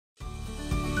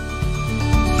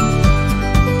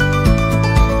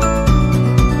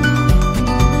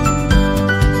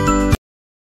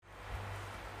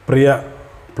പ്രിയ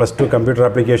plus two computer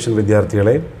application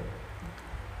വിദ്യാർത്ഥികളെ,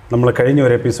 നമ്മൾ കഴിഞ്ഞ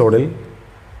ഒരു എപ്പിസോഡിൽ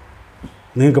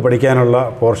നിങ്ങൾക്ക് പഠിക്കാനുള്ള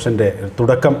പോർഷൻ്റെ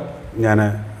തുടക്കം ഞാൻ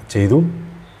ചെയ്തു.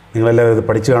 നിങ്ങളെല്ലാവരും ഇത്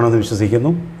പഠിച്ചു കാണുമെന്ന്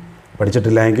വിശ്വസിക്കുന്നു.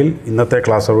 പഠിച്ചിട്ടില്ലെങ്കിൽ ഇന്നത്തെ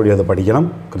ക്ലാസ്സോടുകൂടി അത് പഠിക്കണം,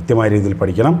 കൃത്യമായ രീതിയിൽ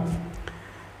പഠിക്കണം.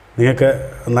 നിങ്ങൾക്ക്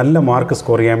നല്ല മാർക്ക്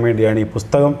സ്കോർ ചെയ്യാൻ വേണ്ടിയാണ് ഈ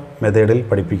പുസ്തകം മെത്തേഡിൽ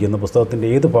പഠിപ്പിക്കുന്നത്. പുസ്തകത്തിൻ്റെ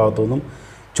ഏത് ഭാഗത്തു നിന്നും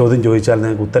ചോദ്യം ചോദിച്ചാൽ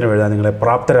നിങ്ങൾക്ക് ഉത്തരം എഴുതാൻ നിങ്ങളെ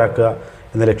പ്രാപ്തരാക്കുക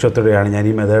എന്ന ലക്ഷ്യത്തോടെയാണ് ഞാൻ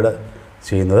ഈ മെത്തേഡ്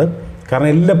ചെയ്യുന്നത്. കാരണം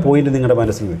എല്ലാ പോയിൻറ്റും നിങ്ങളുടെ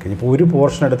മനസ്സിൽ നിൽക്കും. ഇപ്പോൾ ഒരു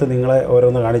പോർഷൻ എടുത്ത് നിങ്ങളെ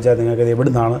ഓരോന്ന് കാണിച്ചാൽ നിങ്ങൾക്ക് ഇത്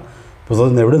എവിടുന്നാണ്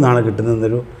പുസ്തകത്തിൽ നിന്ന് എവിടുന്നാണ്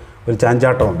കിട്ടുന്നതെന്നൊരു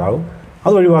ചാഞ്ചാട്ടം ഉണ്ടാകും.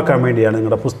 അത് ഒഴിവാക്കാൻ വേണ്ടിയാണ്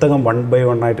നിങ്ങളുടെ പുസ്തകം 1 by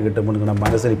 1 ആയിട്ട് കിട്ടുമ്പോൾ നിങ്ങളുടെ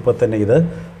മനസ്സിൽ ഇപ്പോൾ തന്നെ ഇത്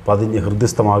പതിഞ്ഞ്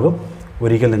ഹൃദയസ്ഥമാകും.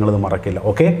 ഒരിക്കൽ നിങ്ങളിത് മറക്കില്ല.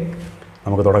 ഓക്കെ,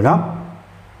 നമുക്ക്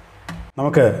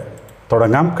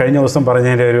തുടങ്ങാം. കഴിഞ്ഞ ദിവസം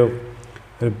പറഞ്ഞതിൻ്റെ ഒരു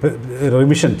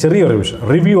റിവിഷൻ, ചെറിയ revision,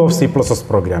 review of C++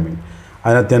 programming.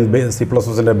 അതിനകത്ത് ഞാൻ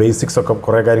C++ൻ്റെ ബേസിക്സൊക്കെ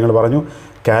കുറേ കാര്യങ്ങൾ പറഞ്ഞു.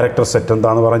 ക്യാരക്ടർ സെറ്റ്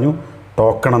എന്താണെന്ന് പറഞ്ഞു,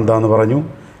 ടോക്കൺ എന്താണെന്ന് പറഞ്ഞു,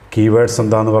 കീവേഡ്സ്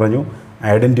എന്താണെന്ന് പറഞ്ഞു,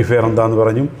 ഐഡൻറ്റിഫയർ എന്താണെന്ന്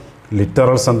പറഞ്ഞു,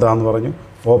 ലിറ്ററൽസ് എന്താണെന്ന് പറഞ്ഞു,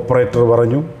 ഓപ്പറേറ്റർ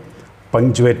പറഞ്ഞു,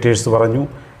 പങ്ക്ച്വേറ്റേഴ്സ് പറഞ്ഞു,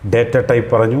 ഡേറ്റ ടൈപ്പ്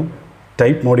പറഞ്ഞു,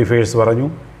 ടൈപ്പ് മോഡിഫയേഴ്സ് പറഞ്ഞു,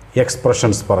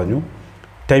 എക്സ്പ്രഷൻസ് പറഞ്ഞു,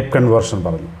 ടൈപ്പ് കൺവേർഷൻ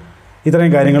പറഞ്ഞു.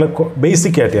 ഇത്രയും കാര്യങ്ങൾ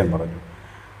ബേസിക്കായിട്ട് ഞാൻ പറഞ്ഞു.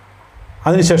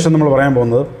 അതിനുശേഷം നമ്മൾ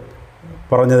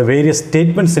പറഞ്ഞത് various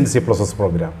statements in C++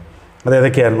 programme.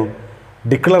 അതേതൊക്കെയായിരുന്നു?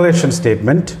 Declaration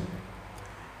statement,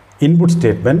 input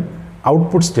statement,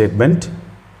 output statement,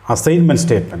 assignment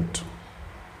statement.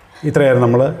 ഇത്രയായിരുന്നു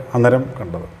നമ്മൾ അന്നേരം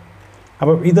കണ്ടത്.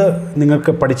 അപ്പോൾ ഇത്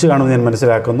നിങ്ങൾക്ക് പഠിച്ചു കാണുമെന്ന് ഞാൻ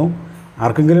മനസ്സിലാക്കുന്നു.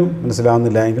 ആർക്കെങ്കിലും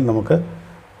മനസ്സിലാകുന്നില്ല എങ്കിൽ നമുക്ക്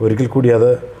ഒരിക്കൽ കൂടി അത്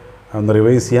ഒന്ന്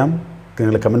റിവൈസ് ചെയ്യാം.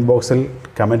 നിങ്ങൾ കമൻറ്റ് ബോക്സിൽ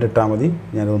കമൻറ്റ് ഇട്ടാൽ മതി,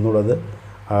 ഞാൻ ഒന്നുകൂടെ അത്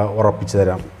ഉറപ്പിച്ചു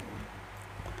തരാം.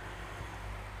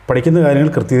 പഠിക്കുന്ന കാര്യങ്ങൾ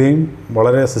കൃത്യതയും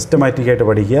വളരെ സിസ്റ്റമാറ്റിക്കായിട്ട്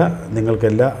പഠിക്കുക. നിങ്ങൾക്ക്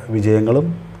എല്ലാ വിജയങ്ങളും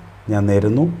ഞാൻ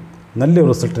നേരുന്നു. നല്ലൊരു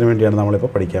റിസൾട്ടിന് വേണ്ടിയാണ് നമ്മളിപ്പോൾ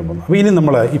പഠിക്കാൻ പോകുന്നത്. അപ്പോൾ ഇനി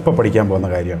നമ്മൾ ഇപ്പോൾ പഠിക്കാൻ പോകുന്ന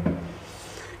കാര്യമാണ്,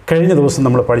 കഴിഞ്ഞ ദിവസം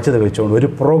നമ്മൾ പഠിച്ചത് വെച്ചുകൊണ്ട് ഒരു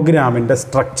പ്രോഗ്രാമിൻ്റെ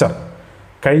സ്ട്രക്ചർ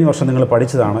കഴിഞ്ഞ വർഷം നിങ്ങൾ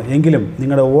പഠിച്ചതാണ്. എങ്കിലും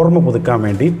നിങ്ങളുടെ ഓർമ്മ പുതുക്കാൻ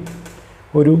വേണ്ടി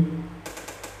ഒരു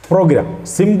പ്രോഗ്രാം,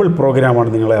 സിമ്പിൾ പ്രോഗ്രാമാണ്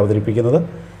നിങ്ങളെ അവതരിപ്പിക്കുന്നത്.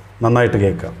 നന്നായിട്ട്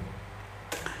കേൾക്കുക.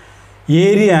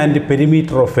 Area and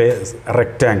perimeter of A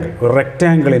rectangle. ഒരു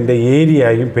റെക്റ്റാങ്കിളിൻ്റെ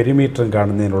ഏരിയയും പെരിമീറ്ററും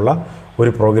കാണുന്നതിനുള്ള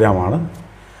ഒരു പ്രോഗ്രാമാണ്.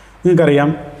 നിങ്ങൾക്കറിയാം,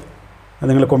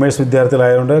 നിങ്ങൾ കൊമേഴ്സ്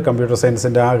വിദ്യാർത്ഥികളായതുകൊണ്ട് കമ്പ്യൂട്ടർ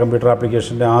സയൻസിൻ്റെ കമ്പ്യൂട്ടർ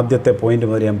ആപ്ലിക്കേഷൻ്റെ ആദ്യത്തെ പോയിൻ്റ്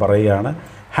മുതൽ ഞാൻ പറയുകയാണ്.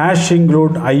 Hash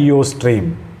include IO stream,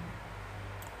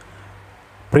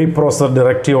 pre processor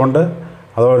directive ഉണ്ട്,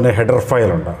 അതുപോലെ തന്നെ header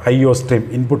ഫയലുണ്ട്. IO stream,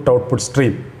 input output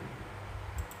stream.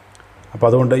 അപ്പോൾ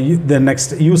അതുകൊണ്ട്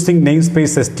next using name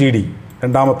space STD,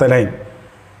 രണ്ടാമത്തെ ലൈൻ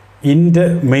ഇൻറ്റ്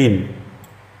മെയിൻ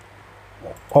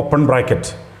ഓപ്പൺ ബ്രാക്കറ്റ്.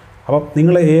 അപ്പം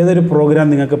നിങ്ങൾ ഏതൊരു പ്രോഗ്രാം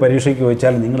നിങ്ങൾക്ക് പരീക്ഷയ്ക്ക്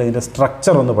ചോദിച്ചാൽ നിങ്ങൾ ഇതിൻ്റെ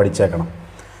സ്ട്രക്ചർ ഒന്ന് പഠിച്ചേക്കണം.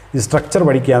 ഈ സ്ട്രക്ചർ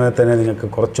പഠിക്കുകയാണെങ്കിൽ തന്നെ നിങ്ങൾക്ക്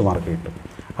കുറച്ച് മാർക്ക് കിട്ടും.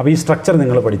 അപ്പോൾ ഈ സ്ട്രക്ചർ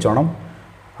നിങ്ങൾ പഠിച്ചോണം,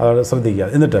 അത് ശ്രദ്ധിക്കുക.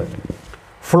 എന്നിട്ട്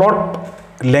float,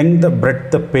 length,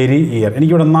 breadth, peri, year.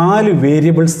 എനിക്കിവിടെ 4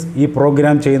 വേരിയബിൾസ് ഈ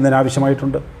പ്രോഗ്രാം ചെയ്യുന്നതിന്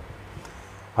ആവശ്യമായിട്ടുണ്ട്.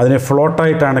 അതിനെ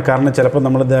ഫ്ലോട്ടായിട്ടാണ്, കാരണം ചിലപ്പോൾ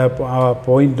നമ്മൾ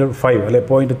 0.5 അല്ലെങ്കിൽ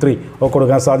 0.3 ഒക്കെ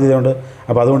കൊടുക്കാൻ സാധ്യതയുണ്ട്.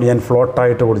 അപ്പോൾ അതുകൊണ്ട് ഞാൻ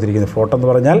ഫ്ലോട്ടായിട്ട് കൊടുത്തിരിക്കുന്നത്. ഫ്ലോട്ട് എന്ന്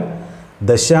പറഞ്ഞാൽ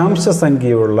ദശാംശ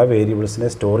സംഖ്യയുള്ള വേരിയബിൾസിനെ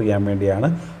സ്റ്റോർ ചെയ്യാൻ വേണ്ടിയാണ്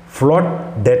ഫ്ലോട്ട്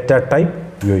ഡേറ്റ ടൈപ്പ്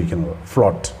ഉപയോഗിക്കുന്നത്.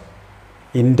 ഫ്ലോട്ട്,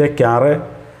 ഇൻറ്റ്, ക്യാറ്,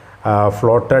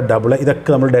 ഫ്ലോട്ട്, ഡബിൾ, ഇതൊക്കെ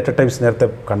നമ്മൾ ഡേറ്റ ടൈപ്സ് നേരത്തെ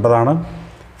കണ്ടതാണ്.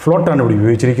 ഫ്ലോട്ടാണ് ഇവിടെ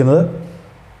ഉപയോഗിച്ചിരിക്കുന്നത്.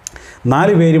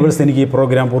 4 വേരിയബിൾസ് എനിക്ക് ഈ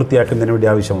പ്രോഗ്രാം പൂർത്തിയാക്കുന്നതിന് വേണ്ടി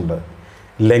ആവശ്യമുണ്ട്.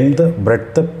 Length,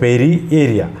 breadth, peri,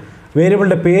 area.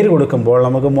 വേരിയബിളിൻ്റെ പേര് കൊടുക്കുമ്പോൾ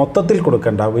നമുക്ക് മൊത്തത്തിൽ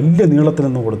കൊടുക്കേണ്ട, വലിയ നീളത്തിൽ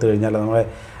നിന്ന് കൊടുത്തു കഴിഞ്ഞാൽ നമ്മളെ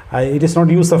it is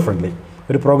not user friendly.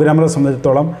 ഒരു പ്രോഗ്രാമറെ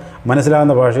സംബന്ധിച്ചിടത്തോളം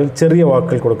മനസ്സിലാകുന്ന ഭാഷയിൽ ചെറിയ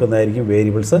വാക്കുകൾ കൊടുക്കുന്നതായിരിക്കും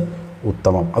വേരിയബിൾസ്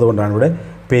ഉത്തമം. അതുകൊണ്ടാണ് ഇവിടെ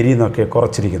പെരി എന്നൊക്കെ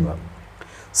കുറച്ചിരിക്കുന്നത്.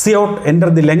 C out, enter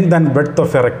the length and breadth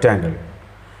of A rectangle.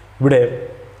 ഇവിടെ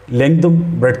ലെങ്തും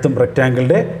ബ്രെഡ്ത്തും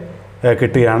റെക്റ്റാങ്കിളിൻ്റെ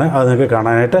കിട്ടുകയാണ്. അത് നിങ്ങൾക്ക്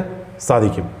കാണാനായിട്ട്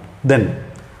സാധിക്കും. ദെൻ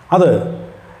അത്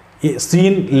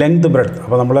സീൻ ലെങ്ത് ബ്രെഡ്ത്ത്.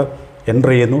 അപ്പോൾ നമ്മൾ എൻ്റർ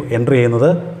ചെയ്യുന്നത്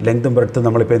ലെങ്തും ബ്രെഡ്ത്തും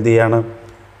നമ്മളിപ്പോൾ എന്ത് ചെയ്യുകയാണ്,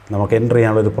 നമുക്ക് എൻ്റർ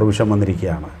ചെയ്യാനുള്ള ഒരു പ്രൊവിഷൻ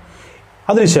വന്നിരിക്കുകയാണ്.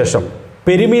 അതിനുശേഷം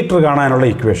പെരിമീറ്റർ കാണാനുള്ള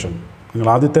ഇക്വേഷൻ. നിങ്ങൾ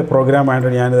ആദ്യത്തെ പ്രോഗ്രാം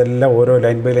ആയതുകൊണ്ട് ഞാനിതെല്ലാം ഓരോ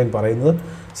ലൈൻ ബൈ ലൈൻ പറയുന്നത്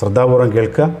ശ്രദ്ധാപൂർവ്വം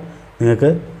കേൾക്കുക. നിങ്ങൾക്ക്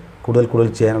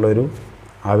കൂടുതൽ ചെയ്യാനുള്ളൊരു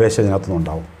ആവേശം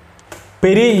ഇതിനകത്തുനിന്നുണ്ടാവും.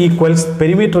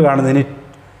 പെരിമീറ്റർ കാണുന്നതിന്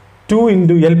 2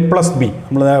 × L+B.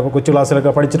 നമ്മൾ കൊച്ചു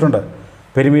ക്ലാസ്സിലൊക്കെ പഠിച്ചിട്ടുണ്ട്.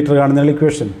 Perimeter കാണുന്നതിനുള്ള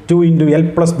equation 2 ×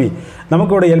 L+B.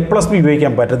 നമുക്കിവിടെ L+B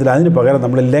ഉപയോഗിക്കാൻ പറ്റത്തില്ല. അതിന് പകരം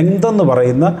നമ്മൾ ലെങ്ത് എന്ന്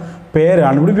പറയുന്ന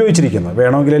പേരാണ് ഇവിടെ ഉപയോഗിച്ചിരിക്കുന്നത്.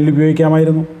 വേണമെങ്കിൽ L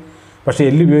ഉപയോഗിക്കാമായിരുന്നു, പക്ഷേ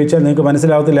L ഉപയോഗിച്ചാൽ നിങ്ങൾക്ക്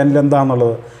മനസ്സിലാവത്തില്ല L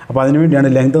എന്താണെന്നുള്ളത്. അപ്പോൾ അതിനുവേണ്ടിയാണ്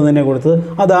ലെങ്ത് തന്നെ കൊടുത്തത്.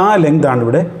 അത് ആ ലെങ്താണ്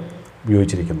ഇവിടെ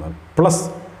ഉപയോഗിച്ചിരിക്കുന്നത്. പ്ലസ്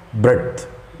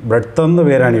ബ്രെഡ്ത്ത് എന്ന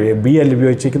പേരാണ് BL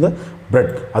ഉപയോഗിച്ചിരിക്കുന്നത്,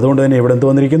 ബ്രെഡ്. അതുകൊണ്ട് തന്നെ ഇവിടെ എന്ത്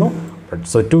വന്നിരിക്കുന്നു, bread.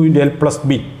 So 2 ×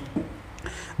 L+B.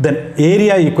 Then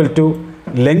area equal to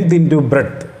length into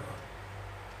breadth.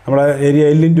 നമ്മൾ area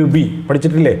L into B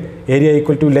പഠിച്ചിട്ടില്ലേ? Area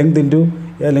equal to length into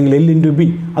അല്ലെങ്കിൽ എൽ ഇൻറ്റു ബി.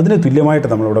 അതിന് തുല്യമായിട്ട്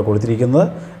നമ്മളിവിടെ കൊടുത്തിരിക്കുന്നത്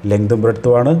ലെങ്തും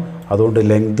ബ്രെഡ്ത്തുമാണ്. അതുകൊണ്ട്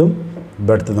ലെങ്തും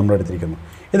ബ്രെഡ്ത്തും നമ്മൾ എടുത്തിരിക്കുന്നു.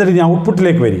 എന്നിട്ട് ഇനി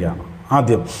ഔട്ട്പുട്ടിലേക്ക് വരികയാണ്.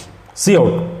 ആദ്യം C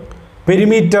out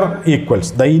perimeter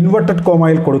equals the inverted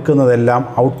കോമയിൽ കൊടുക്കുന്നതെല്ലാം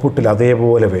ഔട്ട്പുട്ടിൽ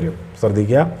അതേപോലെ വരും.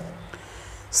 ശ്രദ്ധിക്കുക,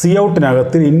 സി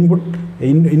ഔട്ടിനകത്ത്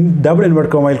ഡബിൾ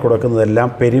ഇൻവെർട്ടഡ് കോമയിൽ കൊടുക്കുന്നതെല്ലാം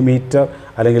പെരിമീറ്റർ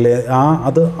അല്ലെങ്കിൽ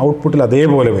അത് ഔട്ട്പുട്ടിൽ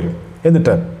അതേപോലെ വരും.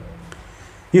 എന്നിട്ട്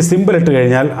ഈ സിമ്പിൾ ഇട്ട്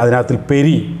കഴിഞ്ഞാൽ അതിനകത്തിൽ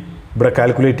പെരി ഇവിടെ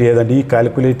കാൽക്കുലേറ്റ് ചെയ്തുകൊണ്ട് ഈ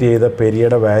കാൽക്കുലേറ്റ് ചെയ്ത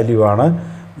പെരിയുടെ വാല്യൂ ആണ്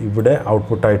ഇവിടെ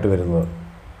ഔട്ട്പുട്ടായിട്ട് വരുന്നത്.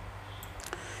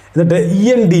 എന്നിട്ട്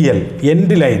ENDL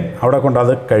എൻഡ് ലൈൻ അവിടെ കൊണ്ട്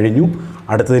അത് കഴിഞ്ഞു,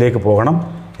 അടുത്തതിലേക്ക് പോകണം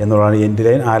എന്നുള്ളതാണ്. എൻഡ്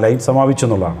ലൈൻ ആ ലൈൻ സമാപിച്ചു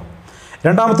എന്നുള്ളതാണ്.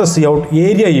 രണ്ടാമത്തെ സി ഔട്ട്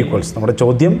ഏരിയ ഈക്വൽസ്. നമ്മുടെ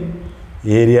ചോദ്യം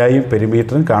ഏരിയയും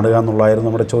പെരിമീറ്ററും കാണുക എന്നുള്ളതായിരുന്നു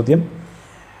നമ്മുടെ ചോദ്യം.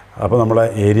 അപ്പോൾ നമ്മൾ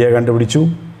ഏരിയ കണ്ടുപിടിച്ചു,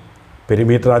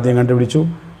 പെരിമീറ്റർ ആദ്യം കണ്ടുപിടിച്ചു,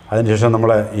 അതിനുശേഷം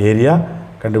നമ്മൾ ഏരിയ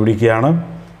കണ്ടുപിടിക്കുകയാണ്.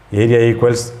 ഏരിയ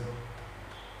ഈക്വൽസ്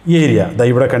ഏരിയ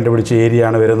ഇവിടെ കണ്ടുപിടിച്ച് ഏരിയ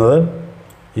ആണ് വരുന്നത്.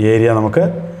 ഏരിയ നമുക്ക്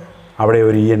അവിടെ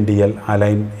ഒരു ENDL ആ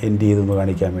ലൈൻ എൻഡ് ചെയ്തെന്ന്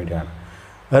കാണിക്കാൻ വേണ്ടിയാണ്.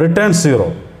 റിട്ടേൺ സീറോ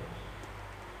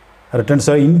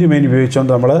ഇൻറ്റു മെയിൻ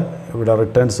ഉപയോഗിച്ചുകൊണ്ട് നമ്മൾ ഇവിടെ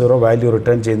റിട്ടേൺ സീറോ വാല്യൂ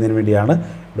റിട്ടേൺ ചെയ്യുന്നതിന് വേണ്ടിയാണ്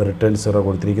ഇവിടെ റിട്ടേൺ സീറോ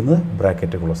കൊടുത്തിരിക്കുന്നത്.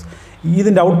 Bracket close.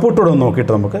 ഇതിൻ്റെ ഔട്ട്പുട്ടോടെ ഒന്ന്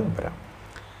നോക്കിയിട്ട് നമുക്ക് വരാം.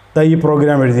 ഈ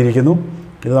പ്രോഗ്രാം എഴുതിയിരിക്കുന്നു.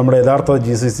 ഇത് നമ്മുടെ യഥാർത്ഥ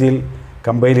GCCയിൽ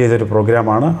കമ്പൈൽ ചെയ്തൊരു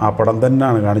പ്രോഗ്രാമാണ്. ആ പടം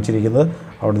തന്നെയാണ് കാണിച്ചിരിക്കുന്നത്.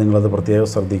 അവിടെ നിങ്ങളത് പ്രത്യേകം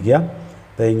ശ്രദ്ധിക്കുക.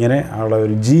 ഇങ്ങനെ ഉള്ള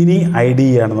ഒരു ജീനി IDE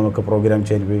നമുക്ക് പ്രോഗ്രാം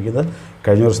ചെയ്യാൻ ഉപയോഗിക്കുന്നത്.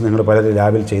 കഴിഞ്ഞ വർഷം നിങ്ങൾ പലരും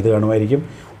ലാബിൽ ചെയ്ത് കാണുമായിരിക്കും.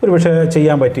 ഒരു പക്ഷേ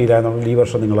ചെയ്യാൻ പറ്റിയില്ല എന്നുണ്ടെങ്കിൽ ഈ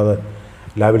വർഷം നിങ്ങളത്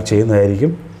ലാബിൽ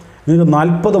ചെയ്യുന്നതായിരിക്കും. നിങ്ങൾക്ക്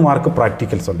 40 മാർക്ക്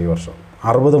പ്രാക്ടിക്കൽസ് ഉണ്ട് ഈ വർഷം.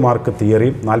 60 മാർക്ക്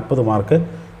തിയറിയും 40 മാർക്ക്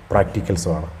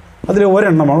പ്രാക്ടിക്കൽസുമാണ്. അതിൽ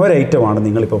ഒരെണ്ണമാണ്, ഒരു ഐറ്റമാണ്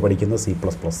നിങ്ങളിപ്പോൾ പഠിക്കുന്ന C++.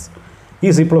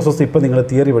 ഈ C++ ഇപ്പോൾ നിങ്ങൾ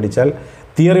തിയറി പഠിച്ചാൽ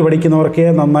തിയറി പഠിക്കുന്നവർക്കേ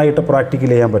നന്നായിട്ട്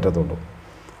പ്രാക്ടിക്കൽ ചെയ്യാൻ പറ്റത്തുള്ളൂ.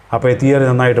 അപ്പോൾ ഈ തിയറി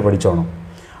നന്നായിട്ട് പഠിച്ചോണം.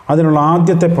 അതിനുള്ള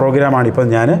ആദ്യത്തെ പ്രോഗ്രാമാണ് ഇപ്പം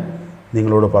ഞാൻ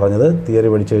നിങ്ങളോട് പറഞ്ഞത്. തിയറി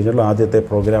പഠിച്ചു കഴിഞ്ഞുള്ള ആദ്യത്തെ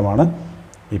പ്രോഗ്രാമാണ്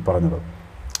ഈ പറഞ്ഞത്.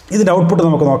 ഇതിൻ്റെ ഔട്ട്പുട്ട്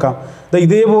നമുക്ക് നോക്കാം.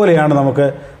 ഇതേപോലെയാണ് നമുക്ക്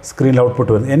സ്ക്രീനിൽ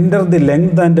ഔട്ട്പുട്ട് വരുന്നത്. Enter the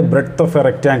length and breadth of A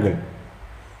rectangle.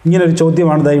 ഇങ്ങനൊരു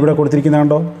ചോദ്യമാണ് ഇവിടെ കൊടുത്തിരിക്കുന്നത്.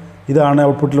 കണ്ടോ, ഇതാണ്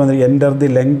ഔട്ട്പുട്ടിൽ വന്നിരിക്കുന്നത്. Enter the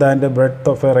length and breadth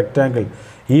of A rectangle.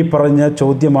 ഈ പറഞ്ഞ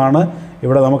ചോദ്യമാണ്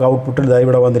ഇവിടെ നമുക്ക് ഔട്ട്പുട്ടിൽ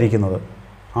ഇവിടെ വന്നിരിക്കുന്നത്,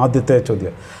 ആദ്യത്തെ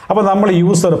ചോദ്യം. അപ്പോൾ നമ്മൾ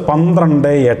യൂസർ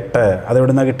 12.8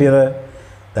 അതെവിടെ നിന്നാണ് കിട്ടിയത്?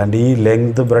 ദാണ്ട് ഈ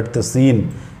length breadth scene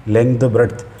length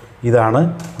breadth ഇതാണ്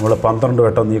നമ്മൾ 12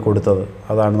 വട്ടം നീ കൊടുത്തത്.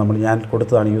 അതാണ് ഞാൻ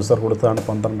കൊടുത്തതാണ്, യൂസർ കൊടുത്തതാണ്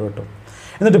 12 വട്ടം.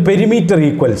 എന്നിട്ട് പെരിമീറ്റർ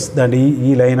ഈക്വൽസ് ദാണ്ട് ഈ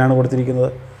ലൈനാണ് കൊടുത്തിരിക്കുന്നത്.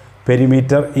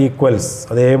 പെരിമീറ്റർ ഈക്വൽസ്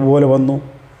അതേപോലെ വന്നു.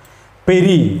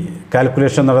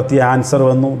 കാൽക്കുലേഷൻ നടത്തിയ ആൻസർ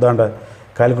വന്നു. ദാണ്ട്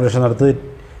കാൽക്കുലേഷൻ നടത്തി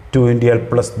 2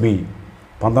 + B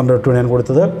 12 വട്ടം ഞാൻ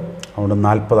കൊടുത്തത്. അതുകൊണ്ട്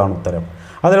 40 ഉത്തരം.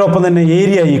 അതിനൊപ്പം തന്നെ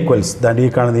ഏരിയ ഈക്വൽസ് ദാണ്ട് ഈ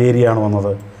കാണുന്ന ഏരിയ ആണ്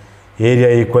വന്നത്. ഏരിയ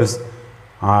ഈക്വൽസ്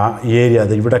ആ ഏരിയ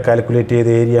അത് ഇവിടെ കാൽക്കുലേറ്റ് ചെയ്ത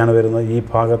ഏരിയ ആണ് വരുന്നത്. ഈ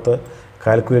ഭാഗത്ത്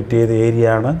കാൽക്കുലേറ്റ് ചെയ്ത ഏരിയ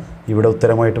ആണ് ഇവിടെ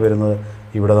ഉത്തരമായിട്ട് വരുന്നത്.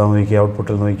 ഇവിടെ നോക്കി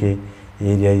ഔട്ട്പുട്ടിൽ നോക്കി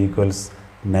ഏരിയ ഈക്വൽസ്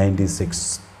 96.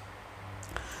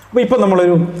 അപ്പോൾ ഇപ്പോൾ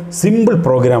നമ്മളൊരു സിമ്പിൾ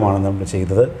പ്രോഗ്രാമാണ് നമ്മൾ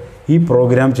ചെയ്തത്. ഈ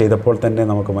പ്രോഗ്രാം ചെയ്തപ്പോൾ തന്നെ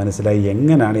നമുക്ക് മനസ്സിലായി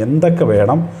എങ്ങനെയാണ് എന്തൊക്കെ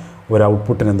വേണം, ഒരു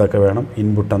ഔട്ട്പുട്ടിന് എന്തൊക്കെ വേണം,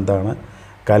 ഇൻപുട്ട് എന്താണ്,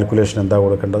 കാൽക്കുലേഷൻ എന്താ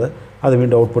കൊടുക്കേണ്ടത്, അത്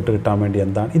വീണ്ടും ഔട്ട്പുട്ട് കിട്ടാൻ വേണ്ടി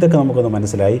എന്താണ്, ഇതൊക്കെ നമുക്കൊന്ന്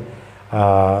മനസ്സിലായി.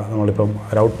 നമ്മളിപ്പം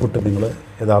ഒരു ഔട്ട്പുട്ട് നിങ്ങൾ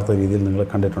യഥാർത്ഥ രീതിയിൽ നിങ്ങൾ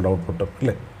കണ്ടിട്ടുണ്ട് ഔട്ട്പുട്ട്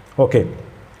അല്ലേ? ഓക്കെ,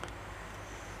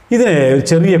 ഇതിന് ഒരു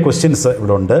ചെറിയ ക്വസ്റ്റ്യൻസ്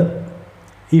ഇവിടെ ഉണ്ട്.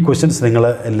 ഈ ക്വസ്റ്റ്യൻസ് നിങ്ങൾ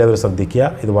എല്ലാവരും ശ്രദ്ധിക്കുക.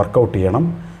 ഇത് വർക്കൗട്ട് ചെയ്യണം.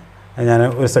 ഞാൻ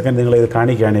ഒരു സെക്കൻഡ് നിങ്ങളെ ഇത്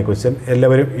കാണിക്കുകയാണ്. ഈ ക്വസ്റ്റ്യൻ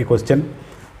എല്ലാവരും ഈ ക്വസ്റ്റ്യൻ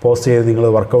പോസ്റ്റ് ചെയ്ത് നിങ്ങൾ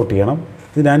വർക്കൗട്ട് ചെയ്യണം.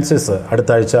 ഇതിൻ്റെ ആൻസേഴ്സ്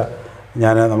അടുത്ത ആഴ്ച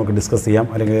നമുക്ക് ഡിസ്കസ് ചെയ്യാം,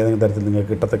 അല്ലെങ്കിൽ ഏതെങ്കിലും തരത്തിൽ നിങ്ങൾക്ക്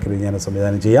കിട്ടത്തക്ക രീതി ഞാൻ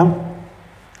സംവിധാനം ചെയ്യാം.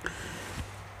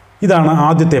 ഇതാണ്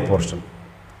ആദ്യത്തെ പോർഷൻ.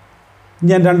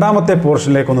 ഞാൻ രണ്ടാമത്തെ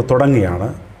പോർഷനിലേക്കൊന്ന് തുടങ്ങുകയാണ്.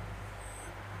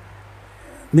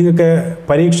 നിങ്ങൾക്ക്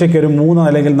പരീക്ഷയ്ക്ക് ഒരു 3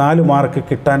 അല്ലെങ്കിൽ 4 മാർക്ക്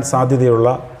കിട്ടാൻ സാധ്യതയുള്ള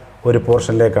ഒരു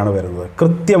പോർഷനിലേക്കാണ് വരുന്നത്.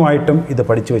 കൃത്യമായിട്ടും ഇത്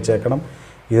പഠിച്ചു വെച്ചേക്കണം.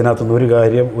 ഇതിനകത്തുനിന്ന് ഒരു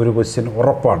കാര്യം, ഒരു ക്വസ്റ്റ്യൻ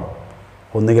ഉറപ്പാണ്.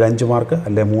 ഒന്നുകിൽ 5 മാർക്ക്,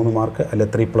 അല്ലെ 3 മാർക്ക്, അല്ലെ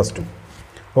 3+2.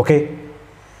 ഓക്കെ,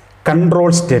 കൺട്രോൾ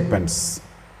സ്റ്റേറ്റ്മെൻറ്റ്സ്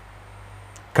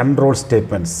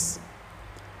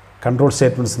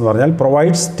എന്ന് പറഞ്ഞാൽ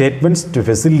provide statements to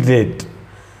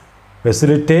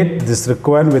facilitate this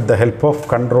required with the help of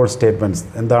control statements.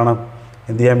 എന്ത്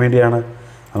ചെയ്യാൻ വേണ്ടിയാണ്?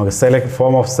 നമുക്ക്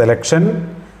form of selection,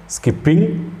 skipping,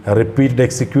 repeated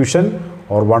execution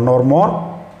or 1 or more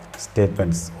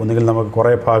statements. ഒന്നുകിൽ നമുക്ക്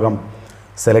കുറേ ഭാഗം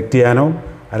സെലക്ട് ചെയ്യാനോ,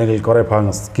 അല്ലെങ്കിൽ കുറേ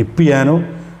ഭാഗം സ്കിപ്പ് ചെയ്യാനോ,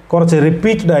 കുറച്ച്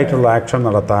റിപ്പീറ്റഡ് ആയിട്ടുള്ള ആക്ഷൻ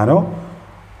നടത്താനോ,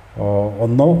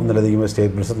 ഒന്നിലധികം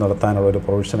സ്റ്റേറ്റ്മെൻറ്റ്സ് നടത്താനുള്ള ഒരു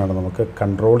പ്രൊവിഷനാണ് നമുക്ക്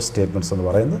കൺട്രോൾ സ്റ്റേറ്റ്മെൻറ്റ്സ് എന്ന്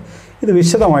പറയുന്നത്. ഇത്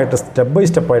വിശദമായിട്ട് സ്റ്റെപ്പ് ബൈ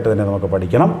സ്റ്റെപ്പായിട്ട് തന്നെ നമുക്ക്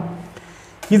പഠിക്കണം.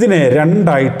 ഇതിനെ 2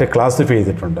 ആയിട്ട് ക്ലാസിഫൈ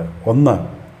ചെയ്തിട്ടുണ്ട്. ഒന്ന്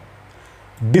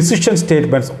decision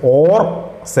statements or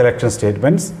selection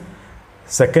statements,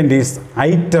 Second is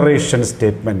iteration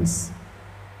statements.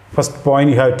 First point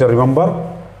you have to remember,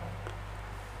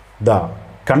 the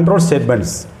control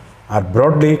statements are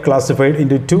broadly classified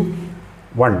into two.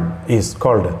 One is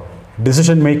called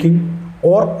decision making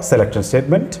or selection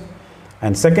statement,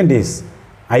 and second is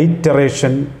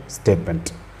iteration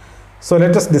statement. So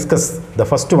let us discuss the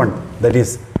first one, that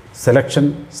is selection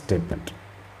statement.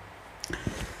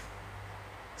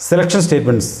 Selection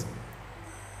statements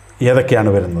ഏതൊക്കെയാണ്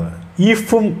വരുന്നത്?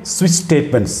 ഈഫും switch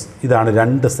statements, ഇതാണ്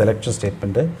രണ്ട് selection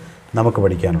statement നമുക്ക്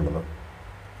പഠിക്കാനുള്ളത്.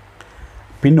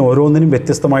 പിന്നെ ഓരോന്നിനും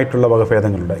വ്യത്യസ്തമായിട്ടുള്ള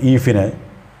വകഭേദങ്ങളുണ്ട്. ഈഫിന്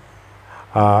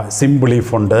simple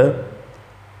if ഉണ്ട്,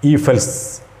 ഈഫ് എൽസ്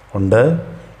ഉണ്ട്,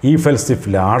 ഈഫ് എൽസ് ഇഫ്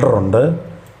ലാഡർ ഉണ്ട്,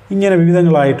 ഇങ്ങനെ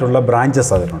വിവിധങ്ങളായിട്ടുള്ള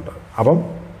ബ്രാഞ്ചസ് അതിനുണ്ട്. അപ്പം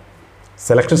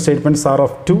selection statements are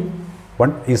of two.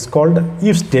 One is called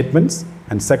if statements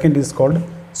and second is called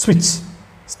switch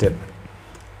statement.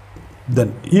 Then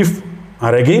if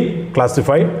are again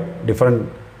classified different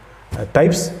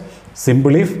types: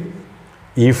 simple if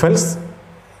else,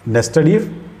 nested if,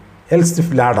 else if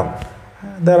ladder.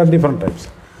 There are different types.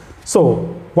 So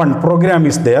one program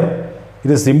is there.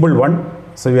 It is simple one.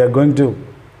 So we are going to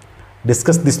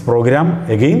discuss this program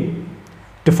again.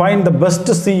 To find the best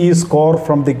CE score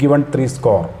from the given 3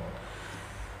 score.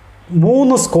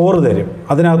 3 score തരും,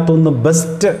 അതിനകത്തുനിന്ന്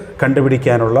best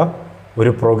കണ്ടുപിടിക്കാനുള്ള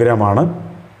ഒരു പ്രോഗ്രാമാണ്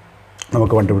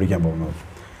നമുക്ക് കണ്ടുപിടിക്കാൻ പോകുന്നത്.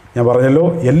 ഞാൻ പറഞ്ഞല്ലോ,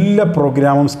 എല്ലാ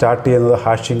പ്രോഗ്രാമും സ്റ്റാർട്ട് ചെയ്യുന്നത്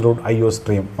hash include IO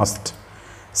stream must.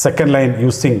 Second line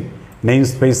using name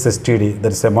space STD,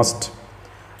 that is A must.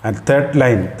 And third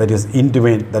line that is in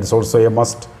domain, that is also A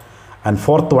must. And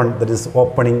fourth one that is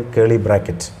opening Keli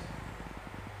bracket.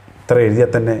 ഇത്ര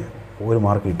എഴുതിയാൽ തന്നെ ഒരു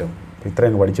mark കിട്ടും.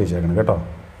 ഇത്രയും പഠിച്ചു വെച്ചേക്കണം കേട്ടോ.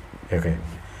 Okay.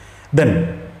 Then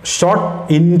short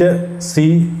ഇൻഡ്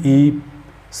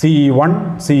CE1,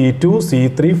 CE2,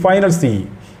 CE3, final CE.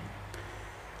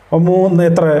 അപ്പോൾ 3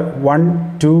 എത്ര 1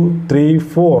 2 3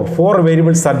 4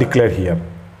 variables are declared here.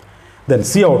 Then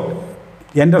C out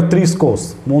enter 3 scores,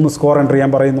 3 score enter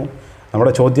ചെയ്യാൻ പറയുന്നു.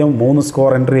 നമ്മുടെ ചോദ്യം 3 സ്കോർ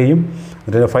എൻ്റർ ചെയ്യും,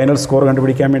 എന്നിട്ട് ഫൈനൽ സ്കോർ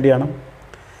കണ്ടുപിടിക്കാൻ വേണ്ടിയാണ്.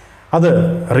 അത്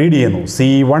റീഡ് ചെയ്യുന്നു.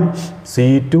 CE1,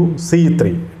 CE2,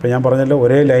 CE3. ഇപ്പോൾ ഞാൻ പറഞ്ഞല്ലോ,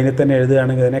 ഒരേ ലൈനിൽ തന്നെ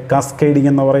എഴുതുകയാണെങ്കിൽ അതിനെ കാസ്കേഡിംഗ്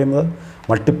എന്ന് പറയുന്നത്.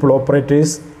 Multiple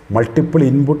operators, multiple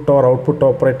input or output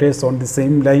operators on the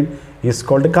same line is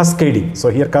called cascading. So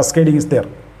here cascading is there.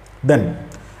 Then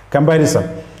comparison.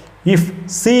 If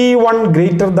CE1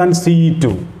 greater than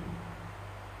CE2,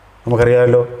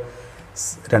 നമുക്കറിയാമല്ലോ,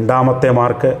 രണ്ടാമത്തെ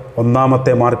മാർക്ക്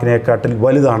ഒന്നാമത്തെ മാർക്കിനെക്കാട്ടിൽ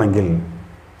വലുതാണെങ്കിൽ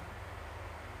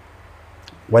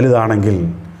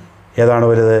ഏതാണ്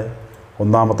വലുത്?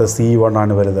 ഒന്നാമത്തെ CE1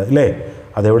 ആണ് വലുത് അല്ലേ?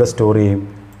 അതെവിടെ സ്റ്റോർ ചെയ്യും?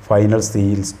 ഫൈനൽ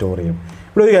സിയിൽ സ്റ്റോർ ചെയ്യും.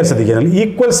 ഇവിടെ ഒരു കാര്യം ശ്രദ്ധിക്കുന്നത്,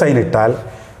 ഈക്വൽ സൈൻ ഇട്ടാൽ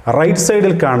റൈറ്റ്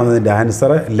സൈഡിൽ കാണുന്നതിൻ്റെ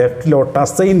ആൻസർ ലെഫ്റ്റിലോട്ട്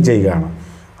അസൈൻ ചെയ്യുകയാണ്.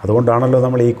 അതുകൊണ്ടാണല്ലോ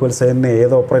നമ്മൾ ഈക്വൽ സൈനിനെ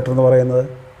ഏത് ഓപ്പറേറ്റർ എന്ന് പറയുന്നത്?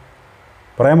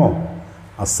 പറയാമോ?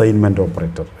 Assignment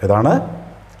operator. ഏതാണ്?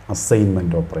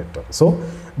 Assignment operator. So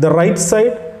the right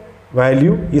side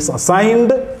value is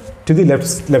assigned to the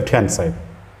left hand side.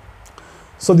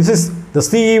 So this is the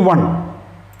CE1.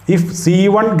 If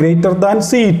CE1 greater than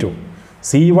CE2,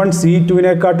 CE1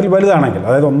 CE2വിനെക്കാട്ടിൽ വലുതാണെങ്കിൽ,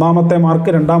 അതായത് ഒന്നാമത്തെ മാർക്ക്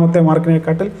രണ്ടാമത്തെ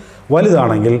മാർക്കിനെക്കാട്ടിൽ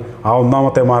വലുതാണെങ്കിൽ ആ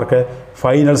ഒന്നാമത്തെ മാർക്ക്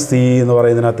ഫൈനൽ CE എന്ന്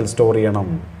പറയുന്നതിനകത്ത് store ചെയ്യണം.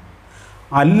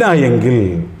 അല്ല എങ്കിൽ,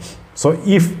 സോ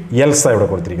ഇഫ് എൽസ് ഇവിടെ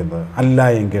കൊടുത്തിരിക്കുന്നത്, അല്ല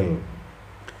എങ്കിൽ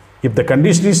if the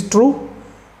condition is true,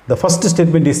 the first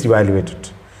statement is evaluated.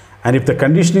 And if the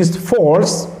condition is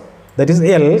false, that is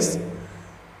else,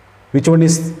 which one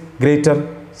is greater?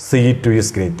 CE2 is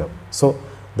greater. So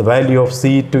the value of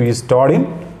CE2 is stored in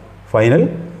final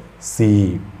CE.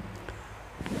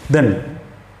 Then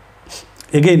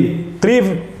again 3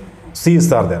 C's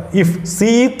are there. If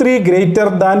CE3 greater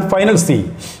than final CE,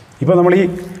 ഇപ്പോൾ നമ്മൾ ഈ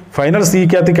final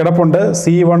സിക്കകത്ത് കിടപ്പുണ്ട്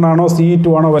CE1 ആണോ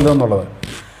CE2 ആണോ വലുതെന്നുള്ളത്.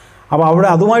 അപ്പോൾ അവിടെ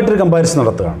അതുമായിട്ടൊരു comparison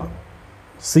നടത്തുകയാണ്.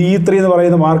 CE3 എന്ന്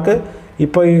പറയുന്ന മാർക്ക്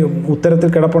ഇപ്പോൾ ഈ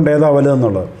ഉത്തരത്തിൽ കിടപ്പുണ്ട് ഏതാ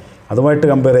വലുതെന്നുള്ളത്, അതുമായിട്ട്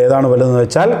കമ്പയർ ഏതാണ് വലുതെന്ന്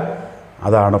വെച്ചാൽ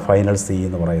അതാണ് ഫൈനൽ CE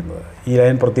എന്ന് പറയുന്നത്. ഈ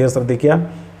ലൈൻ പ്രത്യേകം ശ്രദ്ധിക്കുക.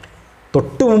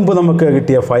 തൊട്ട് മുമ്പ് നമുക്ക്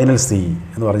കിട്ടിയ ഫൈനൽ CE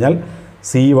എന്ന് പറഞ്ഞാൽ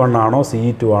CE1 ആണോ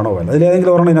CE2 ആണോ വലുത്,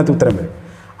 അതിലേതെങ്കിലും ഒരെണ്ണം ഇതിനകത്ത് ഉത്തരം വരും.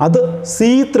 അത്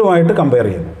CE3 കമ്പയർ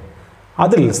ചെയ്യുന്നു.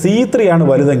 അതിൽ CE3 ആണ്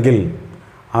വലുതെങ്കിൽ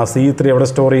ആ CE3 എവിടെ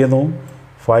സ്റ്റോർ ചെയ്യുന്നു?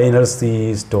 ഫൈനൽ CE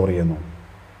സ്റ്റോർ ചെയ്യുന്നു.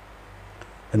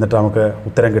 എന്നിട്ട് നമുക്ക്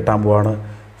ഉത്തരം കിട്ടാൻ പോവാണ്.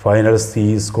 ഫൈനൽ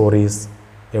CE സ്കോർ ഈസ്,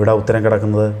 എവിടെ ഉത്തരം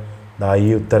കിടക്കുന്നത്? ഈ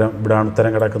ഉത്തരം ഇവിടെയാണ്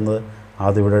ഉത്തരം കിടക്കുന്നത്.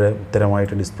 അതിവിടെ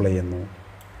ഉത്തരമായിട്ട് ഡിസ്പ്ലേ ചെയ്യുന്നു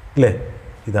അല്ലേ?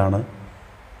 ഇതാണ്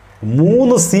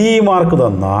 3 CE മാർക്ക്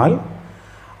തന്നാൽ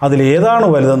അതിലേതാണ്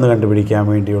വലുതെന്ന് കണ്ടുപിടിക്കാൻ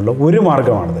വേണ്ടിയുള്ള ഒരു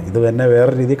മാർഗ്ഗമാണിത്. ഇത് തന്നെ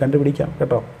വേറെ രീതിയിൽ കണ്ടുപിടിക്കാം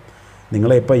കേട്ടോ.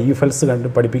 നിങ്ങളെ ഇപ്പോൾ ഈ ഫെൽസ്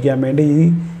പഠിപ്പിക്കാൻ വേണ്ടി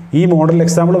ഈ മോഡൽ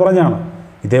എക്സാമ്പിൾ പറഞ്ഞാണ്.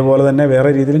 ഇതേപോലെ തന്നെ വേറെ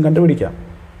രീതിയിലും കണ്ടുപിടിക്കാം.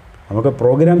 നമുക്ക്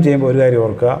പ്രോഗ്രാം ചെയ്യുമ്പോൾ ഒരു കാര്യം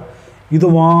ഓർക്കുക, ഇത്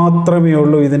മാത്രമേ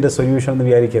ഉള്ളൂ ഇതിൻ്റെ സൊല്യൂഷൻ എന്ന്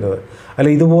വിചാരിക്കരുത്, അല്ല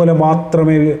ഇതുപോലെ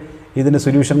മാത്രമേ ഇതിൻ്റെ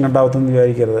സൊല്യൂഷൻ കണ്ടാവത്തെന്ന്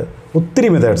വിചാരിക്കരുത്. ഒത്തിരി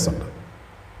മെത്തേഡ്സ് ഉണ്ട്.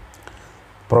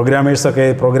 പ്രോഗ്രാമേഴ്സൊക്കെ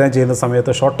പ്രോഗ്രാം ചെയ്യുന്ന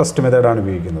സമയത്ത് ഷോർട്ടസ്റ്റ് മെത്തേഡാണ്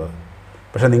ഉപയോഗിക്കുന്നത്.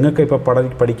 പക്ഷേ നിങ്ങൾക്ക് ഇപ്പോൾ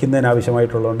പഠിക്കുന്നതിന്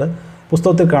ആവശ്യമായിട്ടുള്ളതുകൊണ്ട്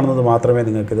പുസ്തകത്തിൽ കാണുന്നത് മാത്രമേ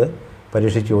നിങ്ങൾക്കിത്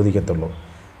പരീക്ഷിച്ച് ചോദിക്കത്തുള്ളൂ.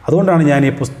 അതുകൊണ്ടാണ് ഞാൻ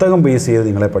ഈ പുസ്തകം ബേസ് ചെയ്ത്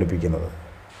നിങ്ങളെ പഠിപ്പിക്കുന്നത്.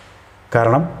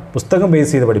 കാരണം പുസ്തകം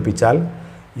ബേസ് ചെയ്ത് പഠിപ്പിച്ചാൽ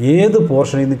ഏത്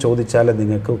പോർഷനിൽ നിന്ന് ചോദിച്ചാലും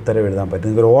നിങ്ങൾക്ക് ഉത്തരം എഴുതാൻ പറ്റും.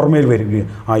 നിങ്ങൾക്ക് ഓർമ്മയിൽ വരികയും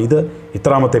ഇത്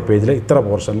ഇത്രാമത്തെ പേജിൽ ഇത്ര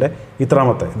പോർഷനിലെ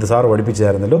ഇത്രാമത്തെ ഇത് സാറ് പഠിപ്പിച്ചു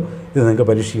തരുന്നല്ലോ, ഇത് നിങ്ങൾക്ക്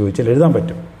പരീക്ഷ ചോദിച്ചാൽ എഴുതാൻ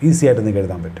പറ്റും. ഈസിയായിട്ട് നിങ്ങൾക്ക്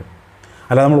എഴുതാൻ പറ്റും.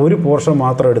 അല്ല നമ്മൾ ഒരു പോർഷൻ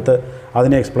മാത്രം എടുത്ത്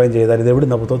അതിനെ എക്സ്പ്ലെയിൻ ചെയ്താൽ ഇത് എവിടെ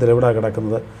നിന്ന് പുസ്തകത്തിൽ എവിടെയാണ്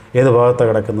കിടക്കുന്നത്, ഏത് ഭാഗത്താണ്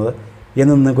കിടക്കുന്നത്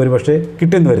എന്ന് നിങ്ങൾക്ക് ഒരു പക്ഷേ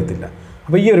കിട്ടിയെന്ന് വരത്തില്ല.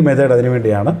 അപ്പോൾ ഈ ഒരു മെത്തേഡ് അതിനു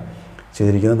വേണ്ടിയാണ്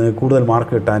ചെയ്തിരിക്കുന്നത്. നിങ്ങൾക്ക് കൂടുതൽ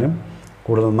മാർക്ക് കിട്ടാനും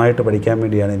കൂടുതൽ നന്നായിട്ട് പഠിക്കാൻ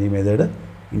വേണ്ടിയാണ് ഈ മെത്തേഡ്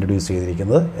ഇൻട്രൊഡ്യൂസ്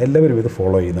ചെയ്തിരിക്കുന്നത്. എല്ലാവരും ഇത്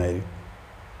ഫോളോ ചെയ്യുന്നതായിരിക്കും.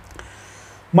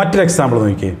 മറ്റൊരു എക്സാമ്പിൾ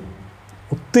നോക്കിയേ.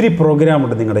 ഒത്തിരി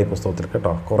പ്രോഗ്രാമുണ്ട് നിങ്ങളുടെ ഈ പുസ്തകത്തിൽ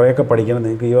കേട്ടോ. കുറേയൊക്കെ പഠിക്കണം.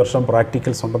 നിങ്ങൾക്ക് ഈ വർഷം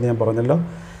പ്രാക്ടിക്കൽസ് ഉണ്ടെന്ന് ഞാൻ പറഞ്ഞല്ലോ.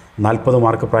 40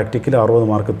 മാർക്ക് പ്രാക്ടിക്കൽ, 60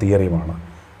 മാർക്ക് തിയറിയുമാണ്.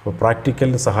 അപ്പോൾ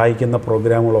പ്രാക്ടിക്കലിന് സഹായിക്കുന്ന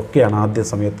പ്രോഗ്രാമുകളൊക്കെയാണ് ആദ്യ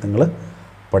സമയത്ത് നിങ്ങൾ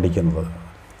പഠിക്കുന്നത്.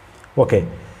 Okay.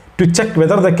 To check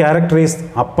whether the character is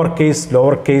upper case,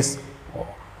 lower case,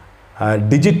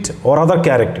 digit or other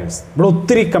characters. ഇവിടെ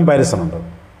ഒത്തിരി കമ്പാരിസൺ ഉണ്ട്,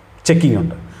 ചെക്കിംഗ്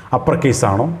ഉണ്ട്. അപ്പർ കേസ്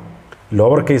ആണോ,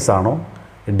 ലോവർ കേസ് ആണോ,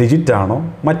 ഡിജിറ്റ് ആണോ,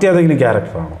 മറ്റേതെങ്കിലും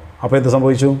ക്യാരക്ടറാണോ. അപ്പോൾ എന്ത്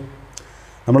സംഭവിച്ചു?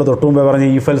 നമ്മൾ തൊട്ട് മുമ്പേ പറഞ്ഞ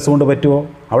ഈ ഫെൽസ് കൊണ്ട് പറ്റുമോ?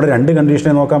 അവിടെ 2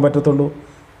 കണ്ടീഷനെ നോക്കാൻ പറ്റത്തുള്ളൂ.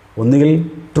 ഒന്നുകിൽ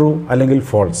ട്രൂ അല്ലെങ്കിൽ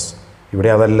ഫോൾസ്.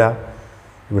 ഇവിടെ അതല്ല.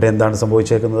 ഇവിടെ എന്താണ്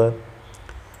സംഭവിച്ചേക്കുന്നത്?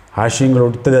 ഹാഷിങ്ങൾ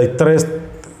ഇത്ര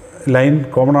ലൈൻ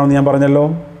കോമൺ ആണെന്ന് ഞാൻ പറഞ്ഞല്ലോ.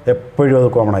 എപ്പോഴും അത്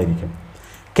കോമൺ ആയിരിക്കും.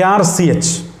 ക്യാർ CH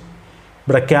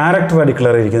ഇവിടെ ക്യാരക്ടറാണ്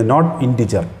ഡിക്ലെയർ ചെയ്തിരിക്കുന്നത്, not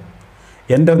integer.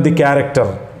 Enter the character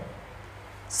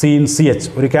scene CH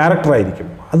ഒരു ക്യാരക്ടറായിരിക്കും.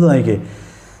 അത് നോക്കിയേ.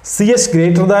 CH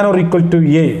greater than or equal to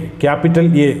A, capital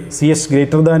A. CH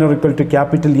greater than or equal to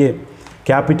capital A.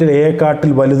 Capital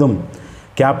എയെക്കാട്ടിൽ വലുതും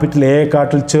ക്യാപിറ്റൽ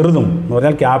എയെക്കാട്ടിൽ ചെറുതും എന്ന്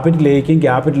പറഞ്ഞാൽ ക്യാപിറ്റൽ എയ്ക്കും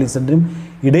ക്യാപിറ്റൽ ഇസഡിനും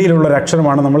ഇടയിലുള്ള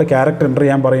അക്ഷരമാണ് നമ്മൾ ക്യാരക്ടർ എൻ്റർ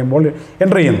ചെയ്യാൻ പറയുമ്പോൾ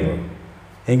എൻ്റർ ചെയ്യുന്നത്.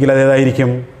 എങ്കിൽ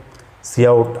അതേതായിരിക്കും? C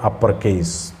out upper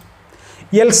case.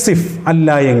 എൽസിഫ്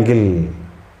അല്ല എങ്കിൽ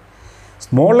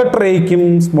സ്മോൾ ലെറ്റർ എയ്ക്കും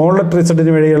സ്മോൾ ലെറ്റർ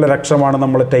ഇസഡിനും ഇടയിലുള്ള അക്ഷരമാണ്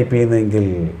നമ്മൾ ടൈപ്പ് ചെയ്യുന്നതെങ്കിൽ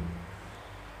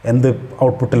എന്ത്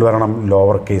ഔട്ട്പുട്ടിൽ വരണം?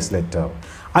 Lower case letter.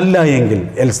 അല്ല എങ്കിൽ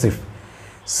എൽസിഫ്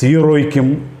 0യ്ക്കും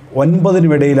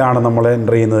 9നും ഇടയിലാണ് നമ്മൾ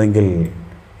എൻ്റർ ചെയ്യുന്നതെങ്കിൽ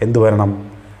എന്ത് വരണം?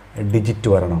 ഡിജിറ്റ്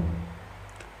വരണം.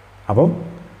 അപ്പം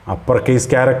അപ്പർ കേസ്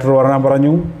ക്യാരക്ടർ വരാൻ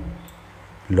പറഞ്ഞു,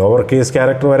 ലോവർ കേസ്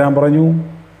ക്യാരക്ടർ വരാൻ പറഞ്ഞു,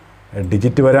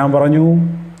 ഡിജിറ്റ് വരാൻ പറഞ്ഞു.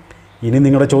 ഇനി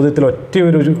നിങ്ങളുടെ ചോദ്യത്തിൽ ഒറ്റ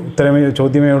ഒരു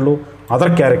ചോദ്യമേ ഉള്ളൂ, അതർ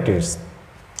ക്യാരക്ടേഴ്സ്.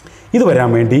 ഇത് വരാൻ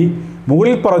വേണ്ടി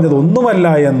മുകളിൽ പറഞ്ഞത് ഒന്നുമല്ല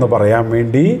എന്ന് പറയാൻ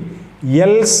വേണ്ടി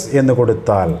എൽസ് എന്ന്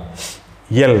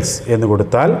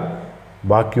കൊടുത്താൽ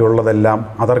ബാക്കിയുള്ളതെല്ലാം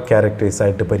അതർ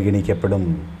ക്യാരക്ടേഴ്സായിട്ട് പരിഗണിക്കപ്പെടും.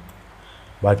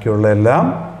 ബാക്കിയുള്ളതെല്ലാം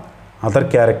അതർ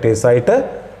ക്യാരക്ടേഴ്സായിട്ട്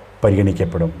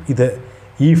പരിഗണിക്കപ്പെടും. ഇത്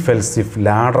ഈഫ് എൽസ് ഇഫ്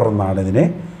ലാഡർ എന്നാണ് ഇതിനെ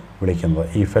വിളിക്കുന്നത്.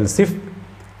 ഈഫ് എൽസ് ഇഫ്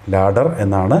ലാഡർ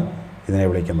എന്നാണ് ഇതിനെ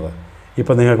വിളിക്കുന്നത്.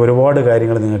 ഇപ്പോൾ നിങ്ങൾക്ക് ഒരുപാട്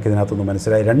കാര്യങ്ങൾ നിങ്ങൾക്ക് ഇതിനകത്തുനിന്ന്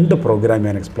മനസ്സിലായി. 2 പ്രോഗ്രാം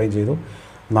ഞാൻ എക്സ്പ്ലെയിൻ ചെയ്തു.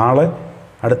 നാളെ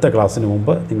അടുത്ത ക്ലാസ്സിന്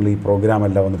മുമ്പ് നിങ്ങൾ ഈ പ്രോഗ്രാം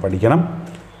എല്ലാം ഒന്ന് പഠിക്കണം.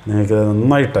 നിങ്ങൾക്ക്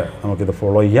നന്നായിട്ട് നമുക്കിത്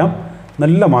ഫോളോ ചെയ്യാം.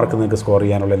 നല്ല മാർക്ക് നിങ്ങൾക്ക് സ്കോർ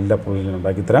ചെയ്യാനുള്ള എല്ലാ പ്രോഗ്രാമും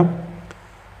ഉണ്ടാക്കിത്തരാം.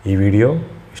 ഈ വീഡിയോ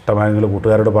ഇഷ്ടമായ നിങ്ങൾ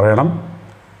കൂട്ടുകാരോട് പറയണം,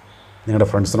 നിങ്ങളുടെ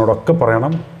ഫ്രണ്ട്സിനോടൊക്കെ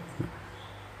പറയണം.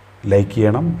 ലൈക്ക്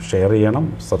ചെയ്യണം, ഷെയർ ചെയ്യണം,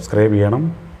 സബ്സ്ക്രൈബ് ചെയ്യണം.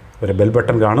 ഒരു ബെൽ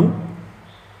ബട്ടൺ കാണും,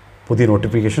 പുതിയ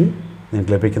നോട്ടിഫിക്കേഷൻ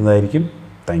നിങ്ങൾക്ക് ലഭിക്കുന്നതായിരിക്കും.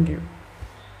 Thank you.